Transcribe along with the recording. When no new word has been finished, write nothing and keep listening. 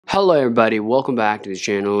Hello everybody, welcome back to the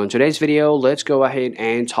channel. In today's video, let's go ahead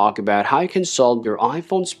and talk about how you can solve your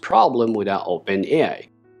iPhone's problem without OpenAI.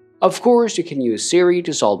 Of course, you can use Siri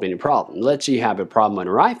to solve any problem. Let's say you have a problem on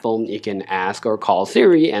your iPhone, you can ask or call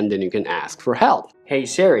Siri and then you can ask for help. Hey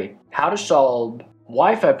Siri, how to solve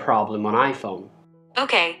Wi-Fi problem on iPhone?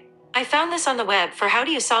 Okay, I found this on the web for how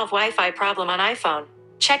do you solve Wi-Fi problem on iPhone.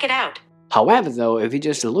 Check it out. However though, if you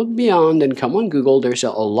just look beyond and come on Google, there's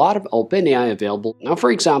a lot of OpenAI available. Now for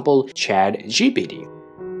example, ChatGPT.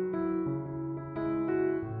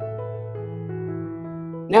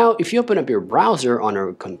 Now, if you open up your browser on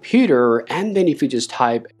your computer and then if you just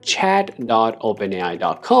type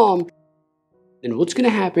chat.openai.com, then what's going to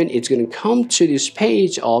happen, it's going to come to this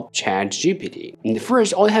page of ChatGPT. And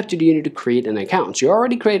first, all you have to do, you need to create an account. So you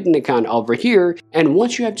already created an account over here, and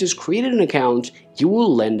once you have just created an account, you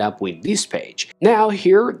will end up with this page. Now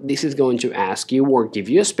here, this is going to ask you or give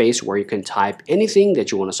you a space where you can type anything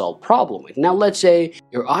that you want to solve a problem with. Now let's say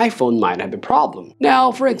your iPhone might have a problem.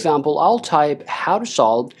 Now for example, I'll type how to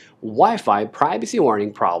solve Wi-Fi privacy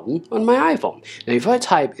warning problem on my iPhone. Now if I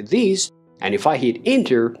type this, and if I hit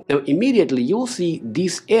enter, now immediately you'll see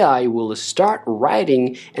this AI will start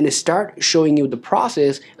writing and start showing you the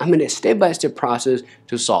process, a step-by-step process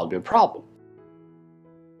to solve your problem.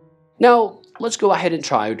 Now, let's go ahead and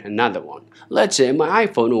try out another one. Let's say my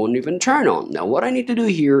iPhone won't even turn on. Now what I need to do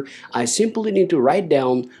here, I simply need to write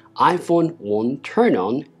down iPhone won't turn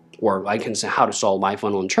on, or I can say how to solve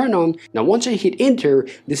iPhone won't turn on. Now once I hit enter,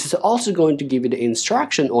 this is also going to give you the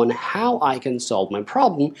instruction on how I can solve my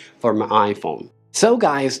problem for my iPhone. So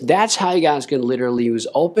guys, that's how you guys can literally use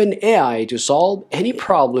OpenAI to solve any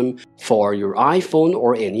problem for your iPhone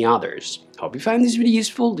or any others. Hope you found this video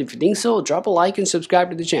useful. If you think so, drop a like and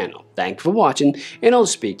subscribe to the channel. Thank you for watching, and I'll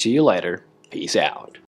speak to you later. Peace out.